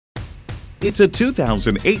It's a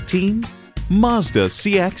 2018 Mazda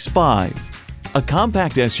CX-5. A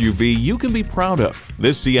compact SUV you can be proud of.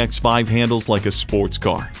 This CX-5 handles like a sports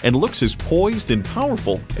car and looks as poised and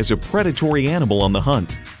powerful as a predatory animal on the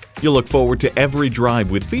hunt. You'll look forward to every drive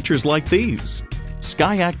with features like these: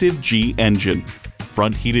 SKYACTIV-G engine,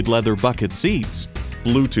 front heated leather bucket seats,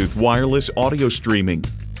 Bluetooth wireless audio streaming,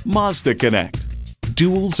 Mazda Connect,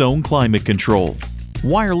 dual zone climate control,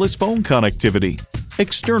 wireless phone connectivity,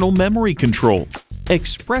 external memory control,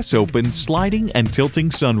 express open sliding and tilting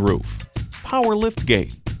sunroof, power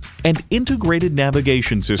liftgate, and integrated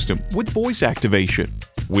navigation system with voice activation.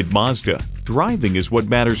 With Mazda, driving is what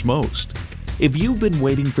matters most. If you've been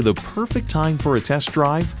waiting for the perfect time for a test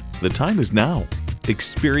drive, the time is now.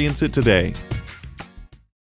 Experience it today.